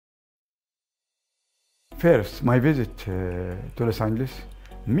First, my visit to Los Angeles,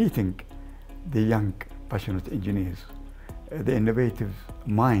 meeting the young, passionate engineers, the innovative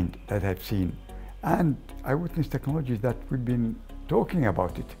mind that I've seen, and I witnessed technologies that we've been talking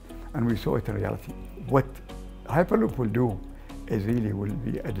about it, and we saw it in reality. What Hyperloop will do is really will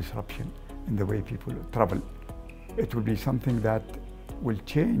be a disruption in the way people travel. It will be something that will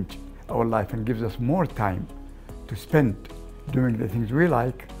change our life and gives us more time to spend doing the things we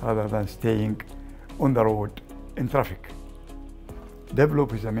like rather than staying on the road in traffic.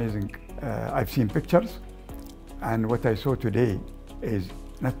 Develop is amazing. I've seen pictures, and what I saw today is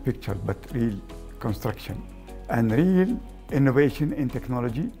not pictures but real construction and real innovation in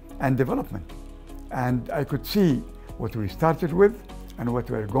technology and development. And I could see what we started with and what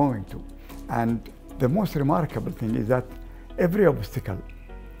we're going to. And the most remarkable thing is that every obstacle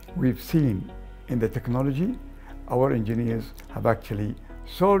we've seen in the technology, our engineers have actually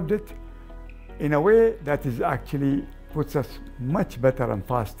solved it in a way that is actually puts us much better and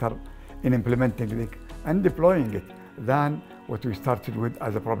faster in implementing it and deploying it than what we started with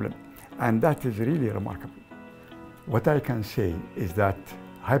as a problem. And that is really remarkable. What I can say is that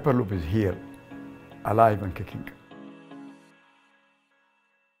Hyperloop is here, alive and kicking.